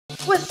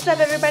What's up,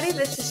 everybody?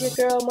 This is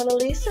your girl Mona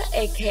Lisa,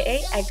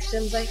 aka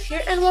xSimsLyfex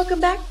here, and welcome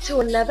back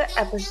to another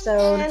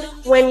episode. And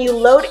when you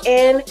load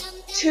in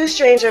to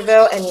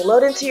StrangerVille and you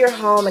load into your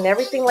home and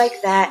everything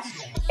like that,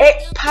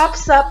 it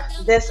pops up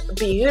this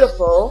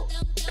beautiful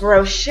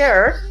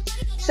brochure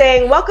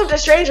saying, "Welcome to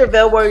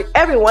StrangerVille, where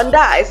everyone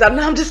dies."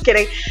 I'm just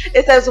kidding.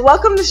 It says,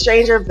 "Welcome to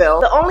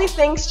StrangerVille. The only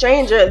thing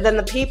stranger than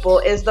the people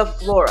is the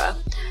flora."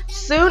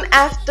 Soon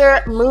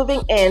after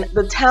moving in,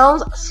 the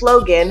town's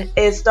slogan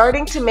is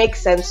starting to make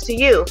sense to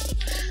you.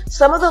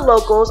 Some of the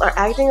locals are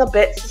acting a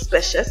bit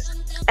suspicious,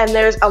 and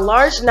there's a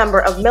large number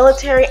of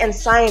military and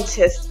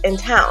scientists in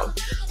town.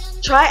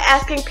 Try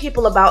asking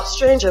people about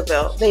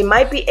StrangerVille. They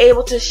might be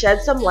able to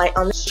shed some light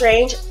on the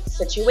strange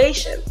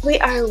situation. We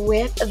are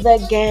with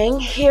the gang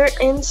here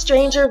in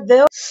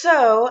StrangerVille.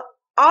 So,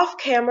 off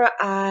camera,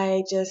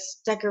 I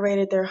just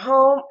decorated their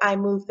home. I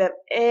moved them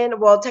in.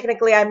 Well,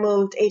 technically, I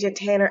moved Agent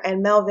Tanner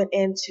and Melvin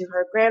into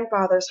her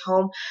grandfather's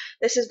home.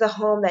 This is the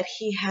home that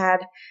he had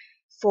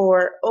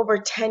for over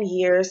 10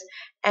 years.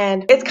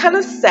 And it's kind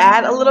of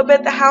sad a little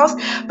bit, the house,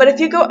 but if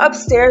you go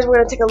upstairs, we're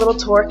going to take a little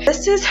tour.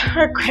 This is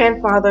her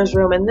grandfather's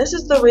room, and this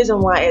is the reason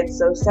why it's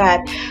so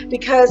sad,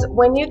 because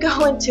when you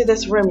go into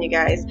this room, you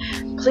guys,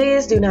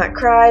 please do not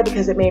cry,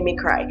 because it made me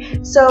cry.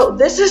 So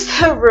this is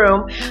the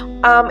room.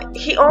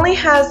 He only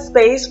has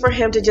space for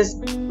him to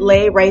just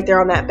lay right there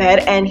on that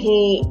bed, and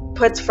he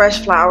puts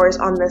fresh flowers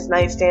on this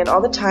nightstand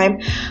all the time.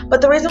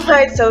 But the reason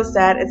why it's so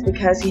sad is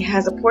because he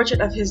has a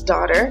portrait of his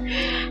daughter,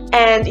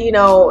 and you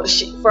know,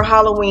 for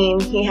Halloween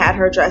he had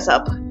her dress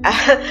up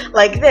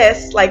like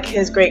this, like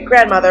his great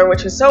grandmother,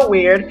 which was so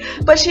weird,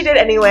 but she did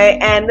anyway.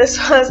 And this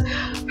was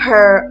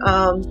her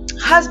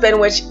husband,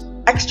 which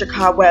extra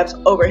cobwebs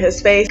over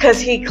his face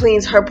because he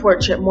cleans her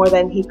portrait more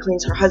than he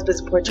cleans her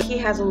husband's portrait. He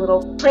has a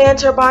little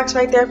planter box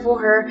right there for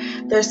her.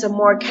 There's some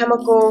more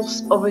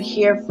chemicals over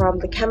here from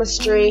the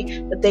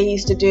chemistry that they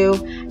used to do,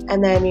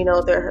 and then, you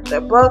know, their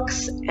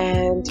books,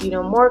 and, you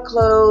know, more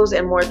clothes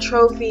and more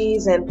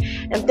trophies and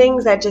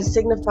things that just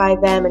signify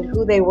them and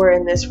who they were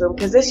in this room,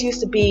 because this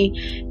used to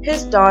be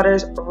his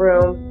daughter's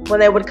room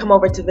when they would come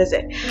over to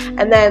visit.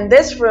 And then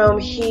this room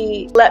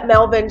he let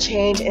Melvin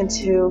change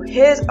into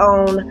his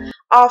own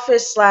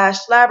office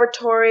 /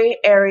 laboratory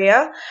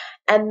area.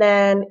 And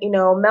then, you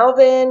know,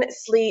 Melvin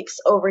sleeps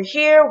over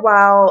here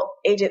while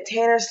Agent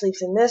Tanner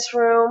sleeps in this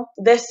room.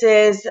 This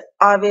is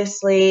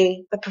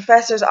obviously the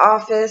professor's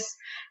office,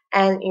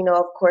 and, you know,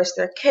 of course,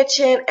 their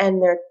kitchen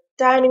and their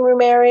dining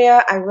room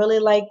area. I really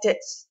liked it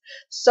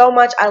so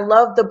much. I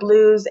love the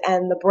blues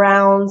and the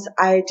browns.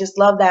 I just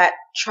love that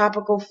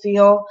tropical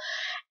feel.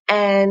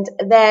 And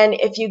then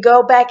if you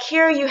go back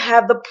here, you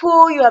have the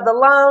pool, you have the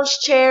lounge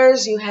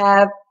chairs, you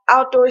have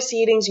outdoor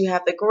seatings, you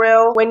have the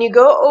grill. When you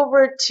go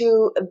over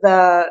to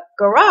the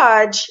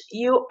garage,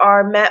 you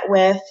are met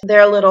with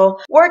their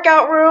little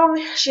workout room.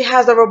 She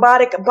has a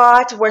robotic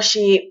bot where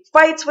she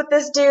fights with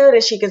this dude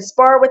and she can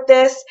spar with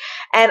this.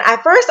 And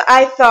at first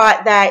I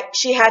thought that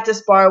she had to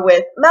spar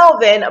with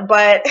Melvin,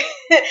 but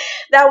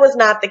that was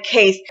not the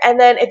case. And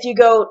then if you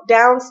go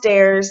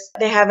downstairs,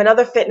 they have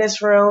another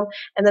fitness room,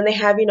 and then they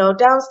have, you know,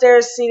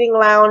 downstairs seating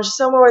lounge,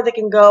 somewhere where they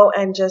can go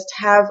and just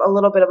have a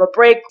little bit of a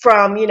break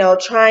from, you know,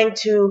 trying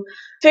to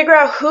figure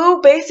out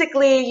who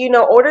basically, you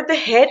know, ordered the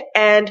hit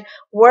and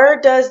where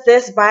does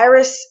this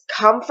virus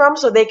come from,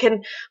 so they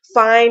can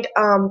find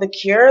the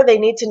cure. They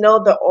need to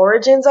know the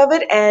origins of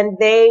it, and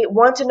they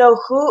want to know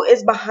who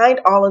is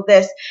behind all of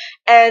this.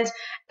 And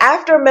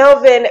after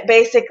Melvin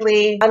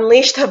basically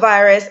unleashed the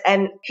virus,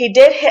 and he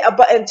did hit a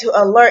button to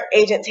alert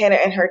Agent Tanner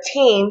and her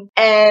team,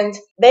 and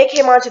they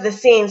came onto the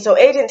scene. So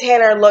Agent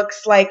Tanner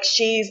looks like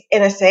she's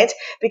innocent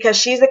because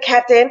she's the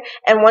captain,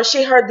 and once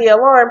she heard the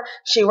alarm,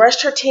 she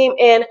rushed her team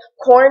in,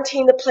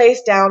 quarantined the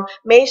place down,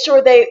 made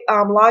sure they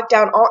locked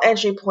down all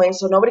entry points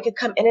so nobody could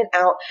come in and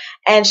out,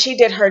 and she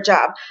did her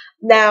job.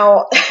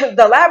 Now,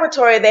 the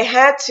laboratory, they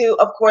had to,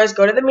 of course,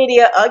 go to the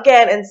media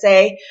again and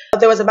say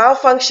there was a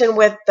malfunction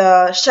with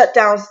the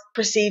shutdown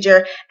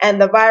procedure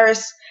and the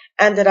virus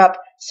ended up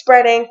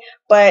spreading.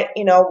 But,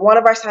 you know, one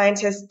of our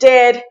scientists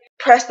did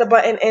press the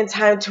button in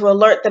time to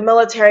alert the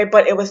military,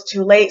 but it was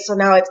too late. So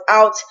now it's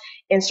out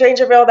in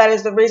StrangerVille. That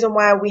is the reason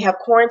why we have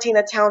quarantined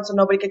the town so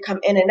nobody could come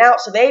in and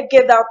out. So they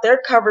give out their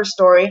cover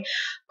story,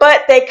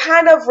 but they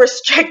kind of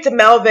restrict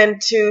Melvin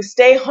to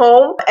stay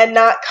home and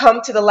not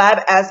come to the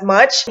lab as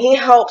much. He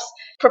helps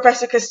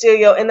Professor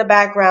Castillo in the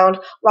background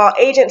while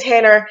Agent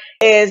Tanner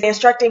is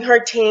instructing her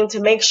team to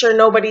make sure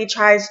nobody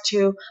tries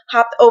to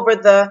hop over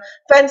the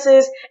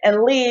fences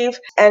and leave.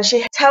 And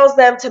she tells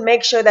them to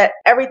make sure that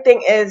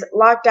everything is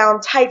locked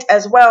down tight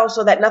as well,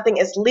 so that nothing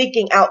is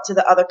leaking out to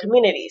the other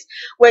communities,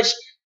 which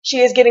she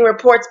is getting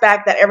reports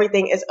back that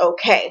everything is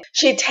okay.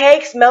 She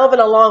takes Melvin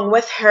along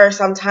with her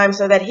sometimes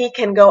so that he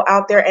can go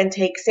out there and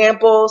take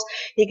samples,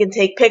 he can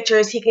take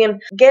pictures, he can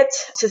get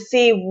to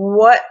see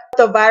what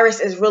the virus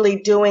is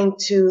really doing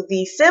to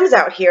the Sims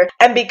out here.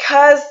 And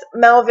because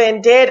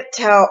Melvin did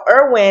tell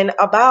Erwin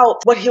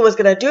about what he was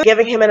going to do,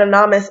 giving him an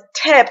anonymous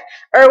tip,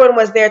 Erwin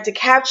was there to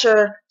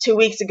capture 2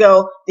 weeks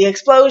ago the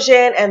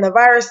explosion and the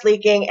virus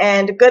leaking.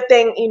 And good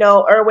thing, you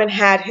know, Erwin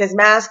had his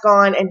mask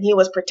on and he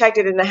was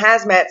protected in a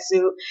hazmat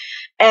suit,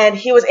 and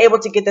he was able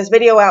to get this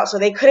video out, so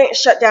they couldn't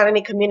shut down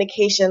any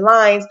communication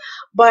lines.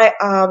 But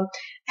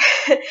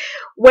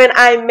when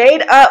I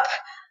made up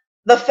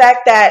the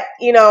fact that,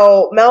 you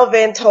know,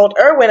 Melvin told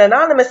Erwin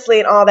anonymously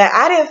and all that,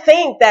 I didn't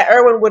think that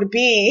Erwin would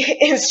be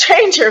in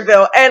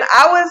StrangerVille, and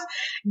I was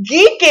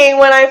geeking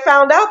when I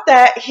found out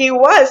that he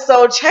was.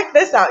 So check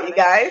this out, you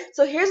guys.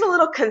 So here's a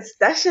little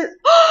concession.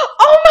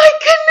 Oh my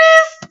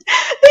goodness!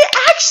 They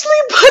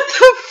actually put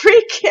the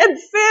freaking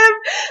sim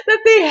that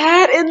they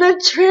had in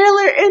the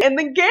trailer in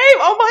the game.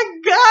 Oh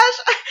my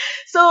gosh!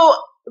 So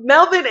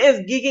Melvin is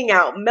geeking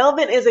out.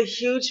 Melvin is a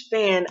huge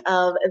fan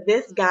of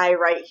this guy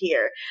right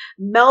here.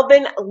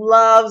 Melvin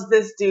loves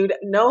this dude,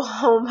 no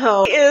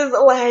homo. He is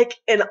like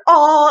in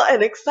awe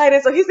and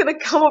excited. So he's going to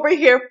come over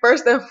here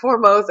first and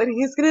foremost, and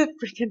he's going to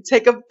freaking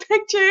take a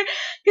picture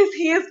because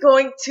he is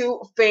going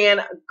to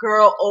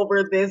fangirl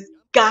over this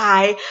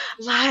guy.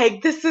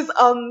 Like, this is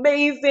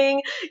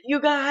amazing.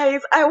 You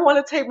guys, I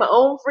want to take my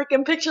own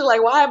freaking picture.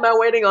 Like, why am I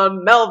waiting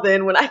on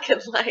Melvin when I can,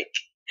 like,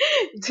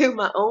 do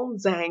my own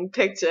dang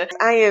picture?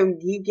 I am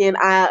geeking.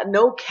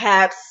 No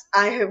caps.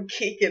 I am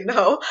geeking.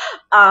 No.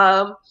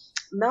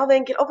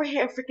 Melvin, get over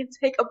here and freaking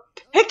take a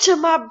picture,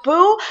 my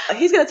boo.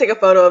 He's gonna take a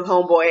photo of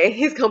homeboy and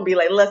he's gonna be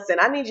like, listen,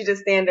 I need you to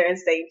stand there and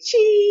say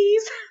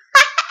cheese.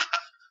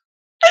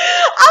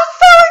 I'm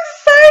so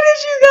excited,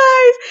 you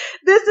guys.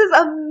 This is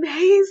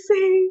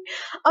amazing.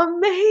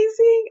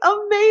 Amazing,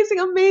 amazing,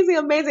 amazing,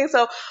 amazing.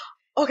 So,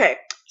 okay.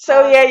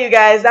 So yeah, you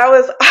guys, that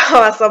was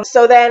awesome.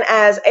 So then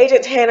as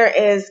Agent Tanner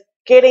is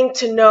getting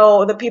to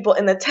know the people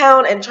in the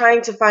town and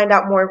trying to find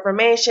out more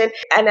information,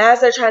 and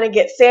as they're trying to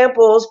get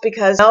samples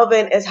because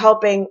Melvin is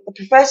helping the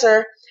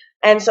professor,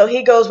 and so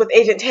he goes with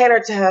Agent Tanner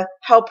to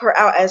help her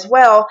out as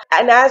well.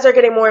 And as they're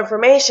getting more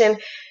information,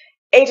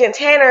 Agent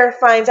Tanner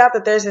finds out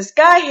that there's this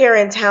guy here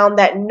in town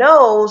that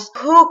knows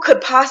who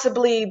could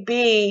possibly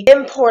be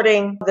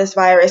importing this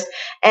virus,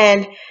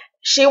 and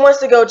she wants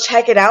to go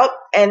check it out.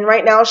 And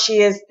right now she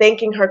is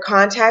thanking her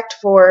contact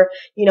for,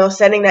 you know,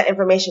 sending that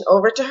information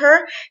over to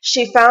her.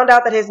 She found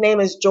out that his name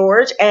is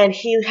George and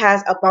he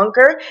has a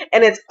bunker,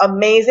 and it's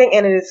amazing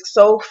and it is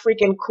so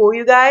freaking cool,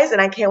 you guys,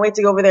 and I can't wait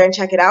to go over there and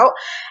check it out.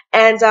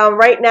 And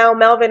right now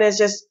Melvin is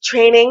just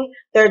training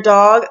their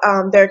dog,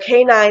 their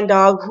canine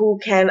dog, who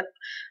can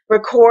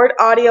record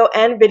audio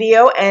and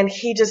video, and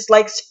he just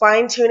likes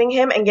fine-tuning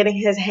him and getting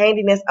his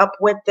handiness up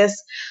with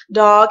this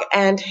dog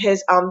and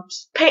his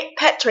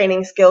pet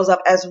training skills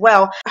up as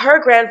well.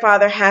 Her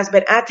grandfather has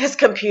been at this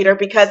computer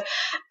because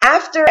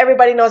after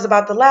everybody knows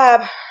about the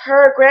lab,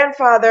 her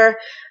grandfather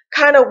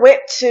kind of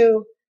went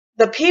to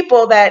the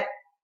people that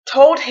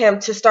told him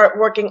to start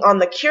working on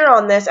the cure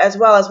on this as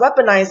well as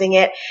weaponizing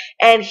it,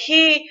 and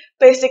he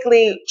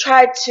basically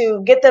tried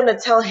to get them to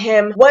tell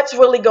him what's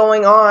really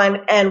going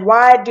on and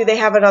why do they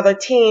have another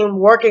team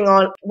working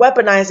on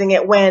weaponizing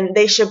it when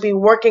they should be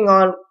working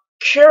on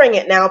curing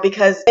it now,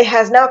 because it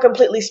has now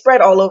completely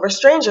spread all over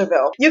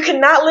StrangerVille. You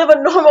cannot live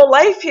a normal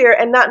life here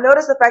and not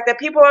notice the fact that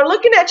people are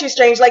looking at you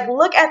strange. Like,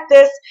 look at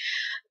this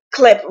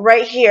clip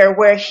right here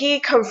where he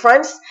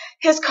confronts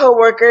his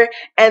coworker,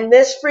 and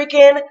this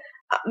freaking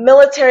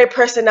military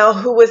personnel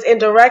who was in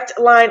direct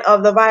line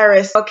of the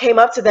virus came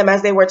up to them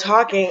as they were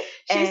talking.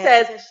 She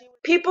says,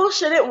 people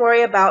shouldn't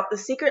worry about the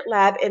secret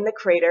lab in the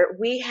crater.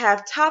 We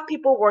have top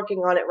people working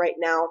on it right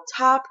now.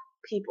 Top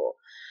people.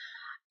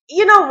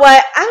 You know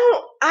what?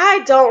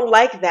 I don't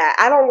like that.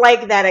 I don't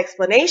like that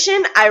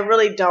explanation. I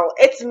really don't.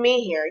 It's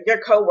me here, your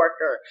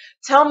coworker.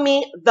 Tell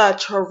me the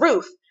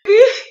truth.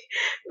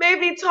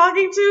 Maybe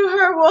talking to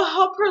her will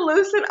help her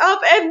loosen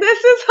up, and this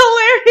is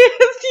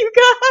hilarious, you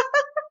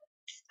guys.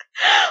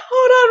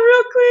 Hold on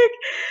real quick.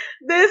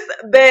 This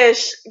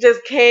bish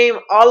just came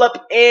all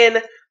up in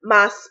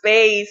my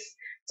space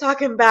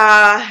talking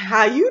about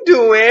how you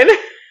doing.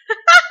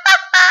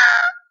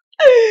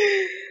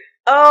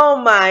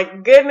 Oh my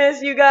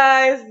goodness, you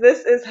guys.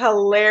 This is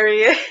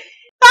hilarious.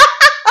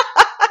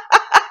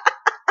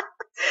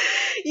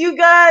 You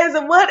guys,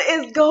 what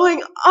is going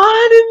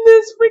on in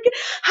this freaking...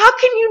 How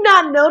can you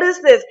not notice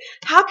this?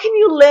 How can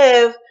you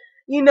live,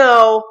 you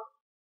know,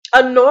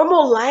 a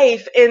normal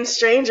life in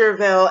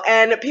StrangerVille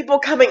and people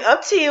coming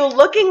up to you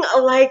looking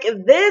like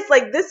this?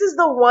 Like, this is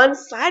the one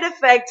side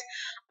effect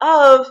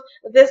of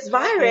this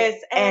virus.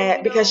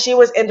 And because she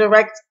was in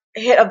direct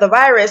hit of the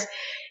virus,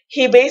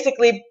 he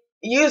basically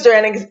used her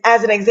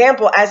as an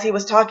example as he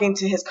was talking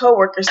to his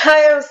coworkers. I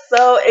am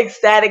so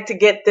ecstatic to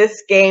get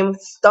this game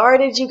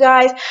started, you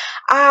guys.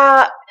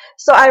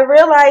 So I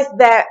realized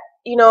that,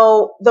 you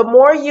know, the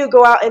more you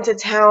go out into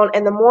town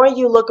and the more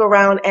you look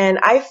around, and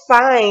I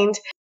find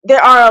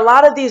there are a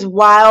lot of these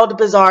wild,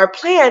 bizarre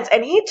plants,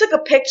 and he took a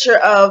picture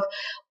of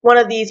one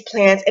of these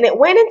plants and it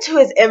went into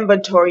his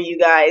inventory, you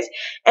guys.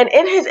 And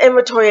in his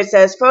inventory it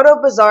says,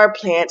 photo bizarre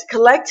plant,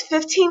 collect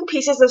 15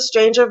 pieces of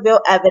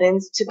Strangerville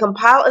evidence to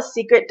compile a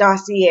secret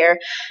dossier.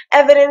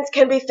 Evidence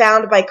can be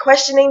found by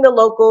questioning the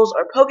locals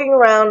or poking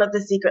around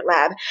the secret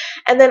lab.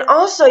 And then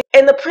also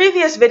in the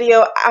previous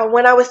video,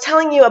 when I was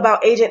telling you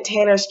about Agent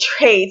Tanner's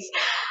traits,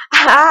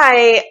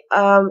 I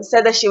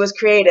said that she was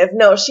creative.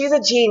 No, she's a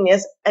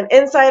genius, an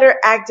insider,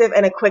 active,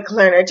 and a quick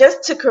learner.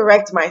 Just to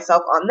correct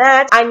myself on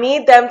that, I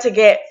need them to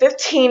get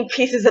 15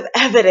 pieces of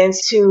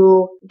evidence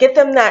to get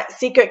them that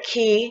secret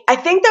key. I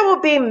think that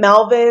will be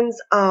Melvin's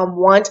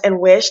want and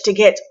wish, to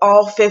get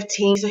all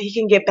 15 so he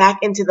can get back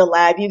into the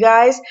lab, you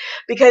guys,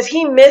 because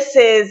he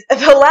misses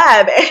the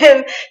lab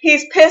and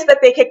he's pissed that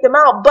they kicked him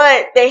out,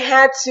 but they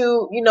had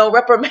to, you know,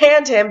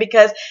 reprimand him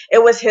because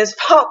it was his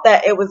fault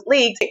that it was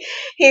leaked.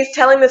 He's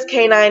telling this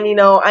canine, you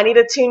know, I need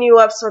to tune you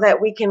up so that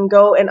we can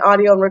go and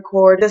audio and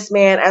record this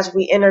man as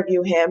we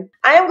interview him.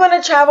 I am going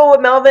to travel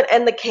with Melvin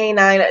and the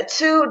canine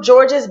to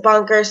George's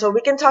bunker so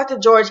we can talk to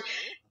George,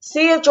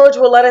 see if George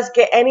will let us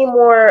get any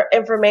more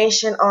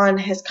information on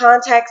his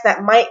contacts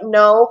that might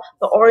know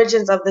the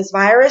origins of this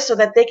virus so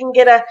that they can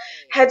get a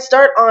head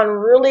start on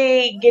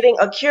really getting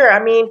a cure.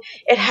 I mean,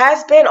 it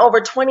has been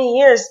over 20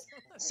 years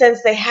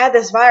since they had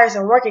this virus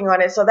and working on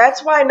it. So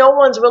that's why no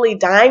one's really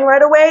dying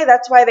right away.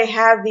 That's why they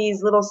have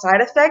these little side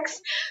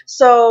effects.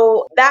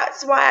 So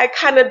that's why I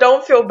kind of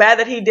don't feel bad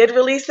that he did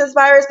release this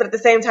virus, but at the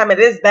same time, it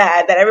is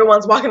bad that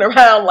everyone's walking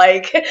around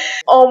like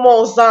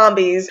almost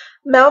zombies.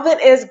 Melvin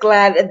is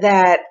glad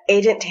that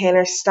Agent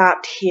Tanner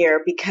stopped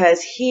here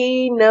because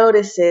he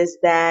notices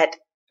that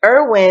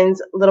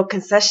Erwin's little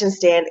concession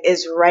stand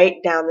is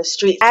right down the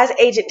street. As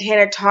Agent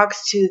Tanner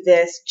talks to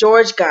this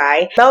George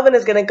guy, Melvin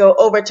is going to go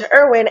over to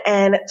Erwin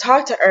and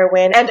talk to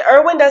Erwin. And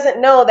Erwin doesn't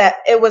know that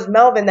it was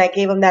Melvin that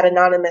gave him that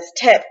anonymous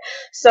tip.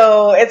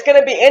 So it's going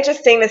to be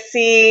interesting to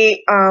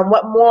see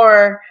what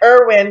more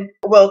Erwin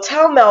will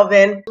tell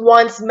Melvin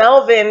once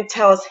Melvin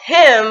tells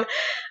him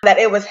that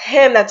it was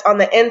him that's on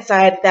the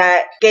inside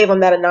that gave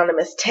him that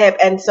anonymous tip.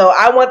 And so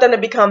I want them to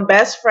become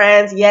best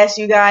friends. Yes,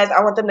 you guys,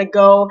 I want them to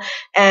go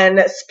and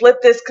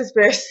split this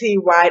conspiracy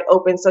wide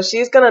open. So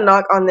she's going to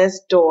knock on this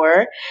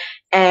door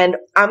and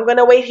I'm going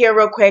to wait here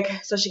real quick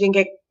so she can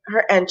get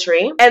her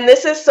entry. And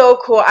this is so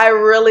cool. I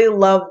really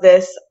love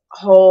this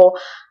whole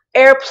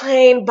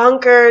airplane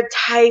bunker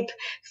type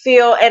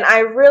feel, and I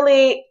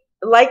really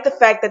like the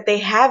fact that they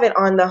have it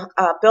on the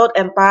build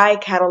and buy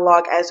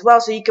catalog as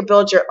well, so you could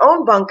build your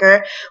own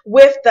bunker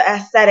with the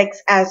aesthetics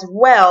as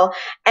well.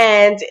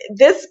 And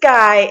this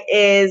guy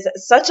is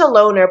such a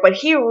loner, but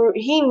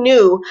he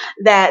knew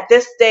that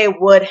this day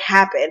would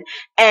happen,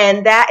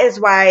 and that is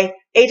why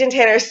Agent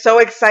Tanner is so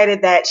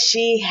excited that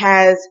she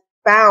has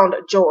found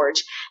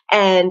George,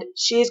 and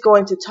she's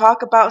going to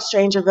talk about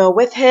Strangerville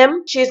with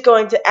him. She's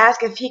going to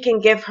ask if he can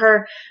give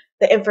her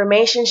the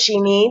information she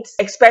needs,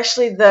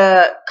 especially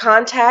the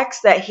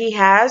contacts that he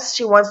has.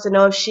 She wants to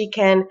know if she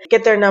can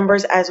get their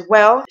numbers as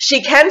well.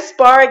 She can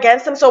spar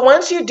against them. So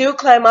once you do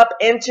climb up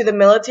into the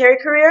military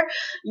career,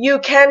 you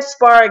can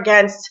spar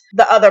against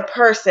the other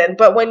person.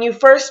 But when you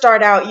first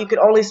start out, you can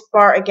only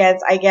spar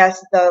against, I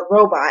guess, the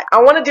robot.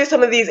 I want to do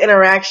some of these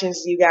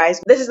interactions, you guys.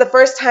 This is the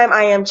first time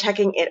I am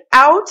checking it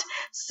out.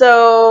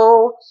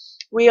 So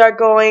we are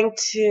going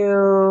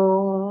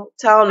to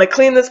tell him to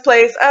clean this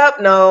place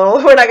up.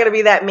 No, we're not going to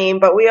be that mean,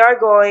 but we are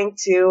going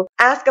to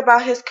ask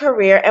about his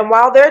career. And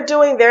while they're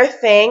doing their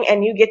thing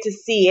and you get to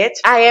see it,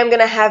 I am going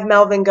to have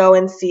Melvin go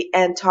and see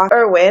and talk to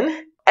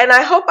Erwin. And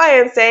I hope I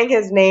am saying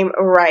his name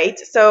right.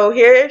 So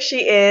here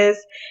she is.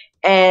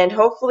 And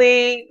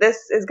hopefully this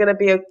is going to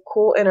be a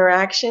cool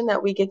interaction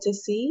that we get to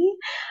see.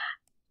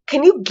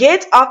 Can you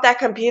get off that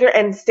computer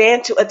and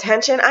stand to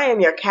attention? I am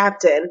your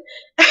captain.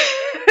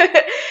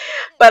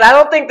 But I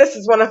don't think this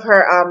is one of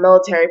her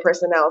military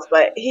personnel.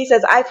 But he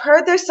says, I've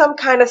heard there's some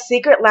kind of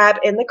secret lab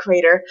in the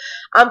crater.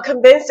 I'm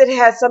convinced it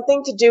has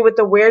something to do with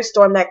the weird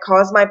storm that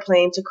caused my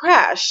plane to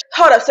crash.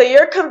 Hold up, so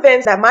you're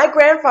convinced that my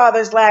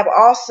grandfather's lab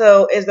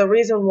also is the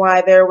reason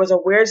why there was a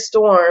weird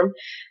storm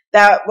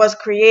that was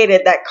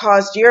created that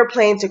caused your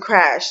plane to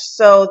crash.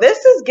 So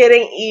this is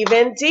getting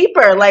even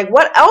deeper. Like,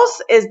 what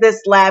else is this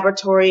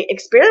laboratory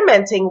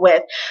experimenting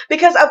with?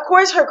 Because of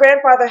course her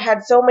grandfather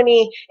had so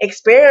many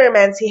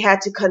experiments he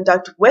had to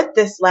conduct with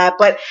this lab,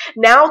 but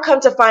now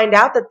come to find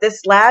out that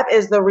this lab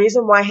is the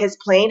reason why his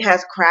plane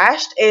has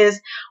crashed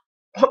is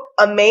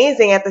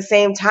amazing at the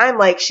same time.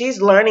 Like,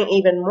 she's learning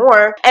even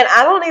more, and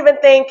I don't even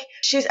think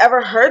she's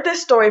ever heard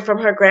this story from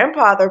her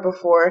grandfather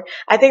before.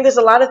 I think there's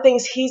a lot of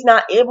things he's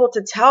not able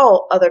to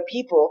tell other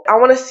people. I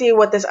want to see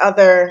what this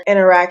other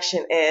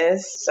interaction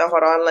is. So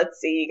hold on, let's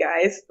see, you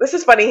guys. This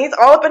is funny. He's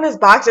all up in his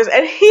boxers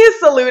and he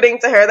is saluting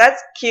to her.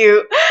 That's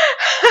cute.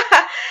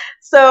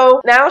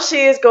 So now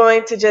she is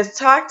going to just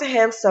talk to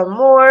him some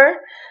more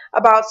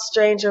about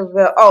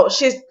Strangerville. Oh,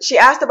 she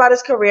asked about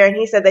his career and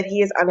he said that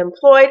he is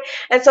unemployed.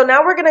 And so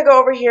now we're going to go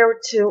over here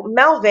to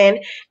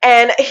Melvin,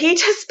 and he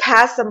just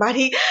passed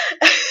somebody.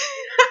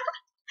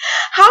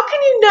 How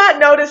can you not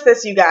notice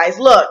this, you guys?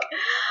 Look,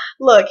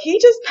 he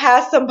just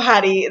passed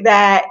somebody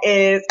that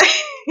is,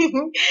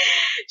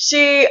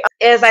 she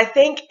is, I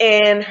think,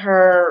 in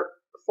her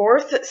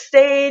fourth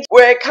stage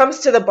where it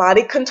comes to the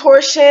body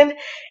contortion.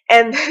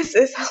 And this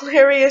is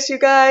hilarious, you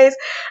guys.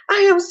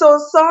 I am so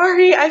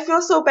sorry. I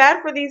feel so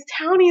bad for these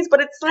townies,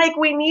 but it's like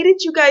we needed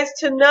you guys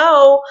to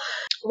know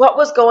what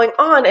was going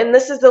on. And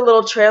this is the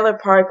little trailer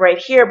park right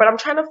here, but I'm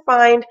trying to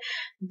find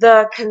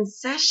the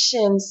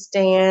concession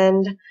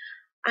stand.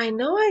 I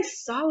know I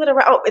saw it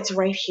around. Oh, it's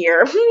right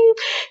here.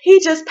 He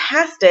just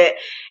passed it.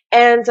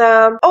 And,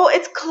 oh,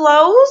 it's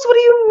closed? What do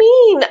you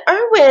mean?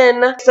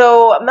 Erwin.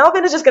 So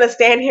Melvin is just going to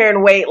stand here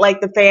and wait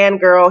like the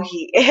fangirl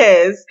he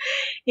is.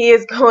 He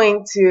is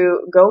going to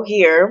go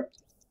here.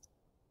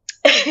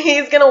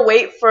 He's going to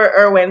wait for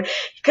Erwin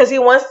because he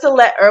wants to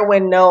let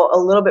Erwin know a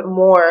little bit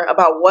more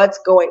about what's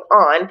going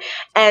on.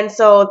 And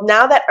so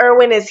now that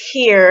Erwin is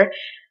here,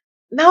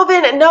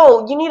 Melvin,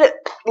 no, you need to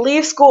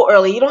leave school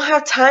early. You don't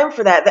have time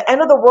for that. The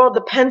end of the world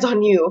depends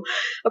on you.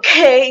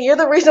 Okay? You're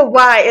the reason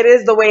why it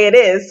is the way it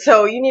is.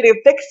 So you need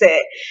to fix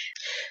it.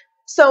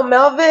 So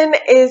Melvin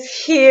is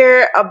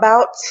here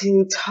about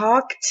to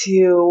talk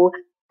to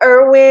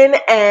Erwin,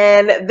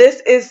 and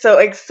this is so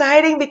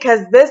exciting because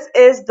this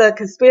is the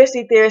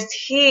conspiracy theorist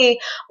he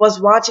was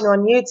watching on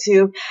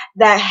YouTube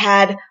that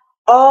had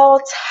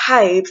all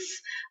types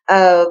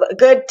of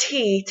good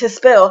tea to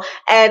spill,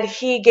 and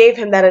he gave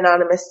him that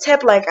anonymous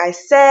tip like I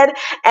said.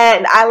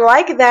 And I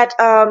like that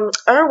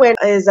Erwin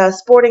is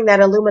sporting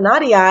that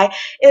Illuminati eye.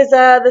 Is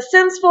the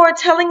Sims 4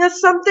 telling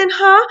us something,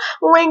 huh?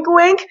 Wink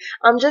wink.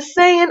 I'm just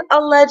saying,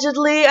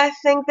 allegedly. I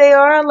think they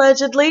are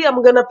allegedly.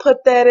 I'm gonna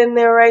put that in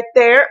there right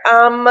there.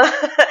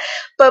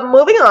 But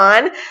moving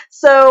on,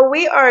 so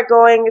we are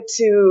going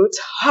to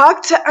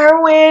talk to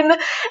Erwin.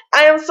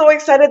 I am so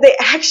excited they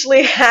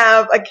actually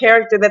have a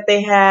character that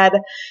they had,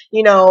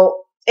 you know,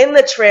 in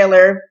the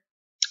trailer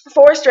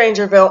for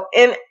StrangerVille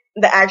in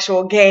the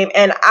actual game.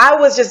 And I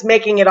was just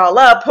making it all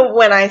up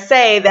when I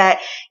say that,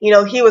 you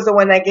know, he was the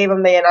one that gave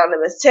him the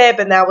anonymous tip,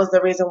 and that was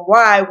the reason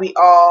why we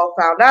all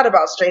found out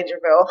about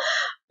StrangerVille.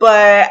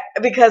 But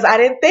because I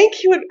didn't think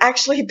he would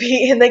actually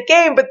be in the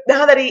game, but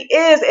now that he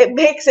is, it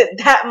makes it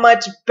that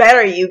much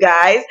better, you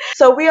guys.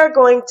 So we are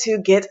going to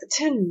get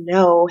to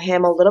know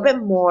him a little bit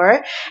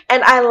more.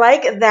 And I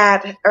like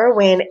that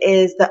Erwin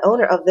is the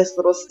owner of this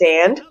little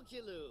stand.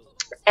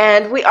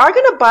 And we are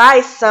going to buy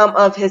some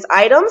of his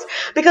items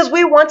because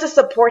we want to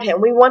support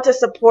him. We want to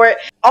support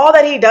all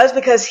that he does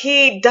because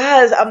he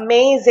does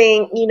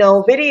amazing, you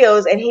know,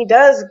 videos, and he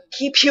does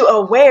keep you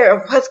aware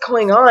of what's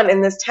going on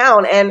in this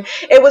town. And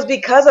it was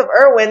because of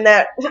Erwin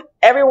that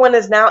everyone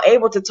is now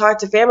able to talk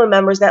to family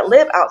members that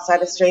live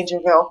outside of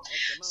StrangerVille.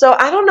 So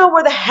I don't know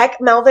where the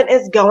heck Melvin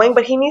is going,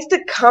 but he needs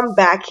to come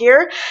back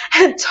here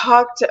and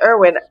talk to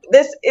Erwin.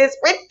 This is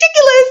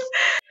ridiculous.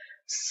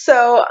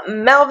 So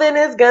Melvin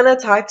is gonna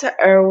talk to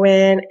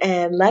Erwin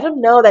and let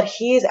him know that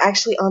he is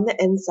actually on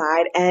the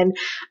inside. And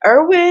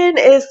Erwin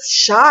is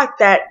shocked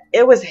that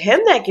it was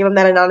him that gave him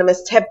that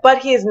anonymous tip, but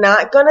he's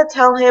not gonna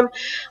tell him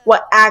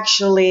what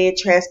actually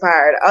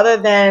transpired, other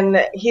than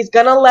he's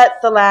gonna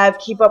let the lab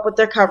keep up with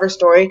their cover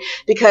story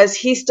because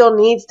he still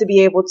needs to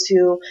be able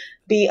to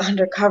be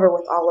undercover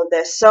with all of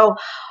this. So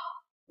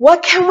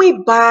what can we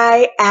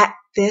buy at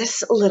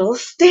this little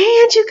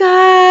stand, you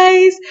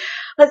guys?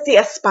 Let's see,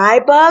 a spy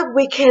bug.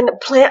 We can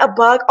plant a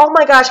bug. Oh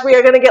my gosh, we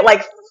are going to get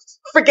like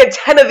freaking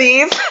 10 of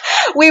these.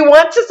 We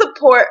want to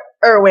support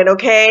Erwin,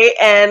 okay?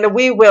 And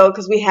we will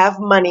because we have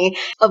money.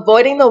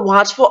 Avoiding the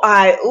watchful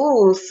eye.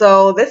 Ooh,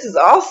 so this is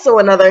also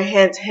another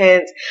hint.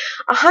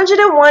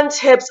 101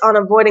 tips on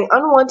avoiding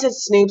unwanted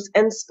snoops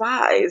and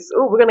spies.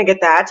 Ooh, we're going to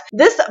get that.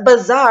 This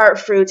bizarre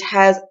fruit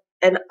has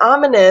an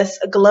ominous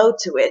glow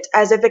to it,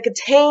 as if it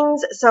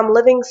contains some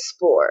living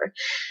spore.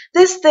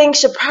 This thing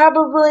should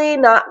probably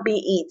not be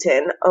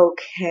eaten.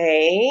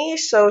 Okay,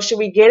 so should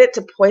we get it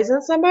to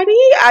poison somebody?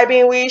 I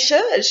mean, we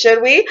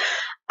should we?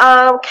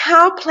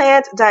 Cow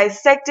plant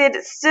dissected,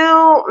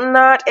 still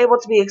not able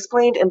to be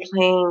explained in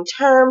plain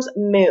terms.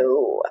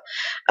 Moo.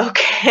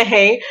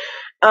 Okay.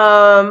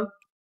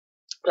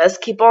 Let's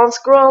keep on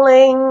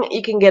scrolling.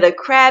 You can get a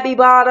Krabby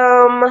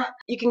Bottom.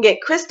 You can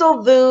get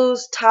Crystal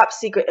Vu's top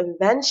secret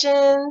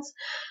inventions.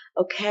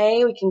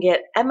 Okay, we can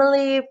get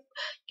Emily. You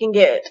can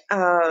get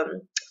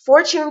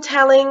fortune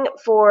telling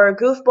for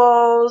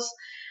goofballs.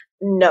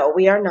 No,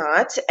 we are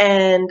not.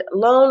 And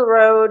Lone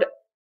Road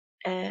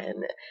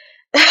and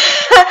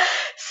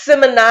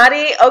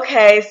Siminatti.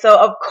 Okay, so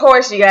of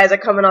course you guys are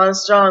coming on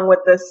strong with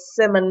the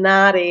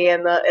Siminatti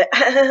and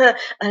the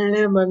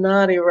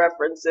Illuminati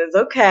references.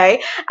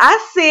 Okay,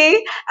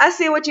 I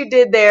see what you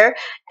did there.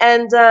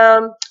 And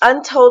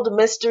Untold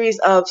Mysteries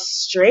of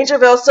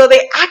StrangerVille. So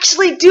they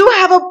actually do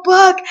have a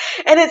book,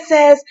 and it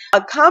says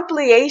a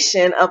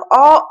compilation of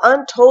all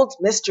untold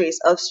mysteries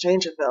of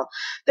StrangerVille.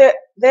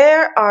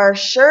 There are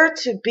sure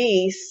to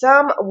be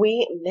some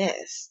we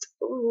missed.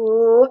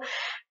 Ooh.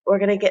 We're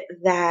going to get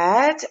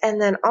that.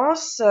 And then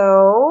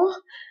also,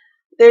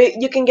 there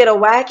you can get a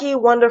wacky,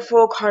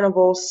 wonderful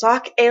carnival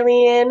sock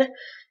alien.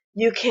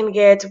 You can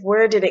get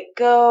Where Did It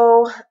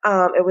Go?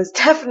 It was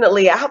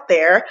definitely out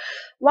there.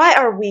 Why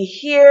Are We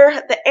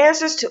Here? The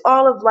Answers to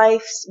All of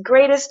Life's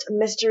Greatest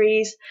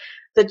Mysteries.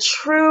 The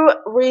True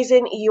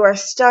Reason You Are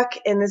Stuck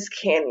in This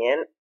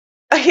Canyon.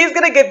 He's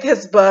going to get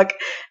this book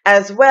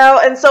as well.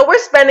 And so we're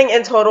spending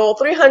in total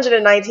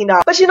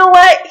 $319. But you know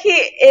what? He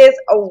is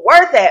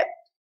worth it.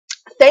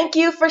 Thank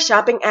you for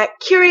shopping at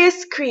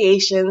Curious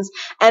Creations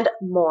and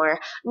more.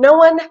 No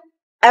one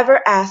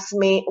ever asks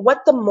me what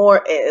the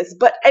more is,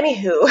 but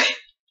anywho,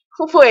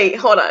 wait,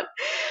 hold on.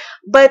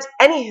 But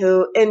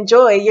anywho,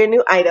 enjoy your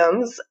new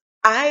items.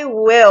 I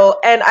will,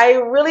 and I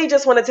really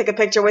just want to take a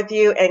picture with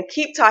you and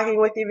keep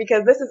talking with you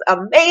because this is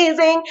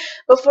amazing.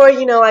 Before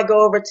I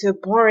go over to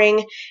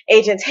boring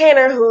Agent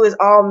Tanner, who is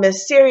all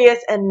mysterious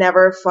and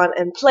never fun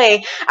and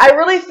play. I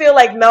really feel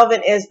like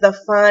Melvin is the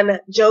fun,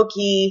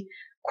 jokey,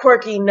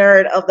 quirky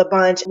nerd of the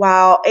bunch,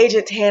 while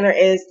Agent Tanner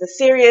is the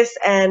serious,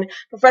 and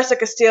Professor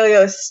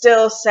Castillo is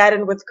still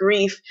saddened with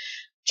grief,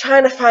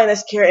 trying to find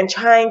this cure and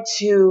trying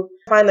to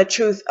find the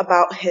truth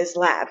about his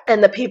lab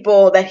and the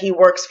people that he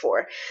works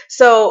for.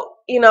 So,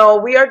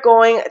 we are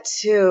going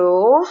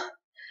to,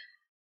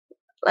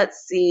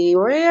 let's see,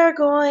 we are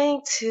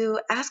going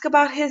to ask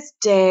about his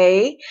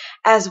day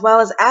as well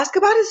as ask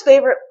about his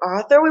favorite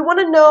author. We want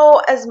to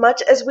know as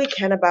much as we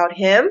can about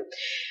him.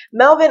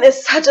 Melvin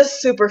is such a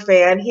super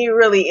fan. He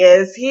really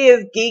is. He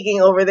is geeking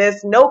over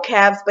this. No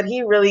caps, but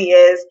he really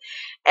is.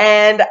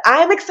 And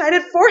I'm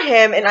excited for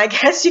him, and I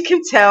guess you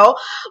can tell.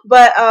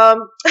 But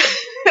and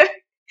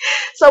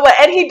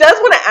he does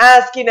want to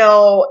ask,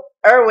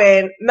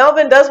 Erwin.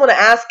 Melvin does want to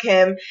ask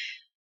him,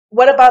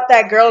 what about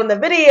that girl in the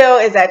video?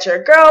 Is that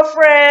your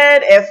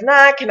girlfriend? If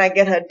not, can I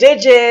get her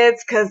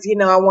digits? Because,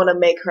 I want to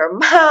make her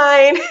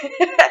mine.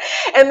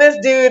 And this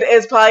dude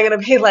is probably going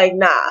to be like,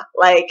 nah,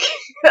 like,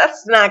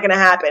 that's not going to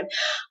happen.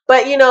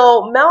 But,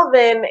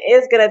 Melvin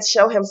is going to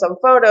show him some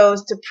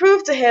photos to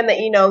prove to him that,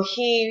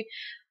 he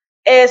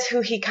is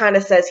who he kind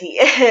of says he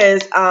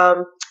is,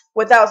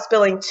 without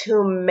spilling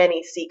too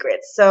many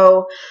secrets.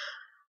 So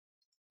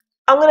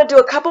I'm going to do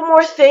a couple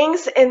more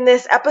things in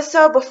this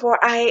episode before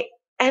I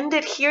end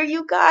it here,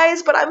 you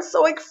guys, but I'm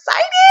so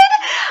excited.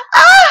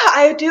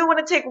 I do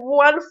want to take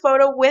one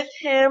photo with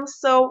him.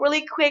 So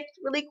really quick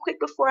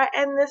before I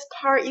end this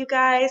part, you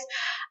guys,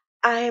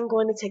 I am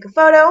going to take a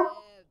photo.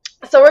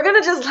 So we're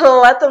going to just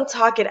let them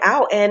talk it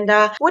out. And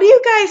what do you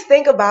guys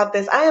think about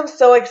this? I am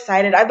so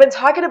excited. I've been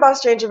talking about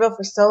StrangerVille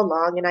for so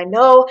long, and I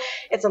know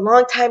it's a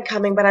long time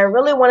coming, but I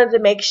really wanted to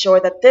make sure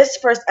that this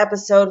first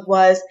episode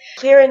was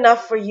clear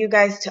enough for you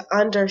guys to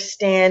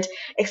understand,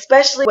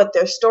 especially with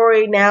their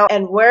story now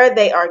and where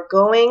they are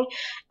going,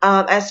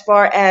 as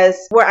far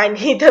as where I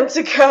need them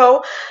to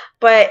go.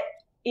 But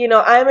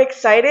I'm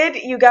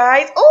excited, you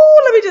guys.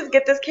 Oh, let me just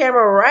get this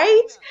camera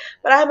right.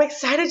 But I'm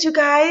excited, you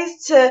guys,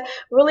 to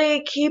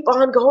really keep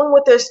on going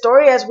with their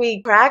story as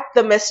we crack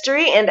the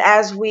mystery and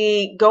as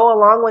we go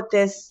along with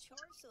this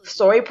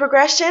story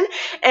progression.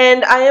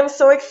 And I am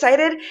so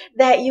excited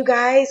that you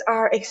guys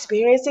are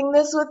experiencing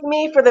this with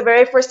me for the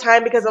very first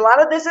time, because a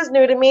lot of this is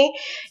new to me.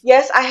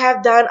 Yes, I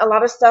have done a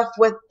lot of stuff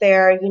with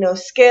their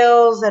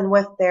skills and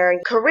with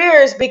their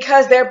careers,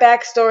 because their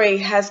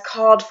backstory has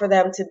called for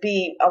them to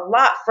be a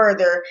lot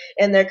further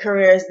in their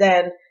careers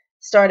than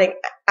starting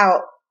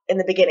out in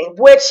the beginning,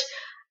 which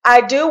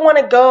I do want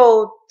to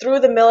go through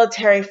the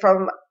military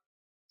from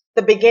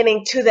the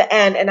beginning to the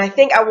end, and I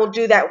think I will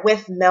do that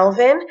with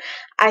Melvin.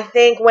 I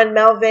think when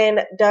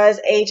Melvin does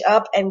age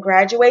up and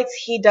graduates,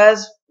 he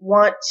does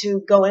want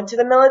to go into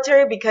the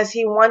military because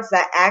he wants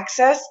that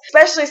access,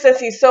 especially since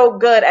he's so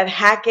good at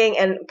hacking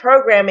and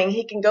programming.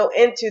 He can go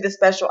into the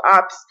special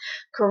ops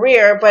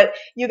career, but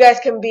you guys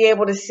can be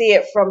able to see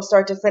it from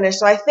start to finish.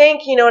 So I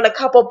think, in a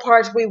couple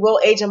parts we will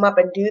age him up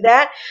and do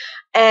that.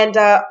 And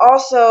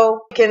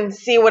also you can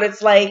see what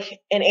it's like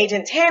in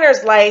Agent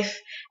Tanner's life,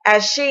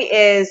 as she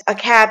is a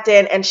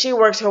captain and she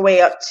works her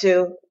way up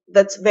to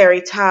the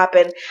very top.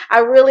 And I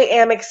really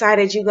am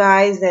excited, you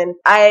guys, and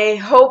I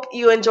hope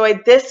you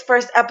enjoyed this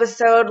first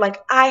episode like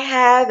I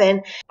have.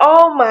 And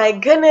oh my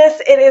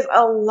goodness, it is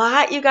a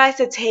lot, you guys,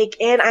 to take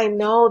in. I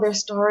know their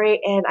story,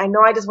 and I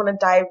know I just want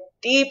to dive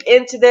deep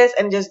into this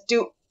and just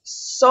do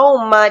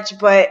so much.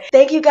 But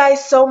thank you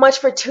guys so much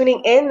for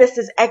tuning in. This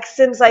is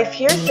xSimsLyfe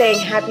here saying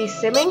happy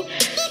simming,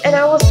 and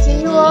I will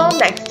see you all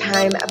next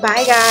time.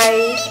 Bye,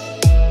 guys.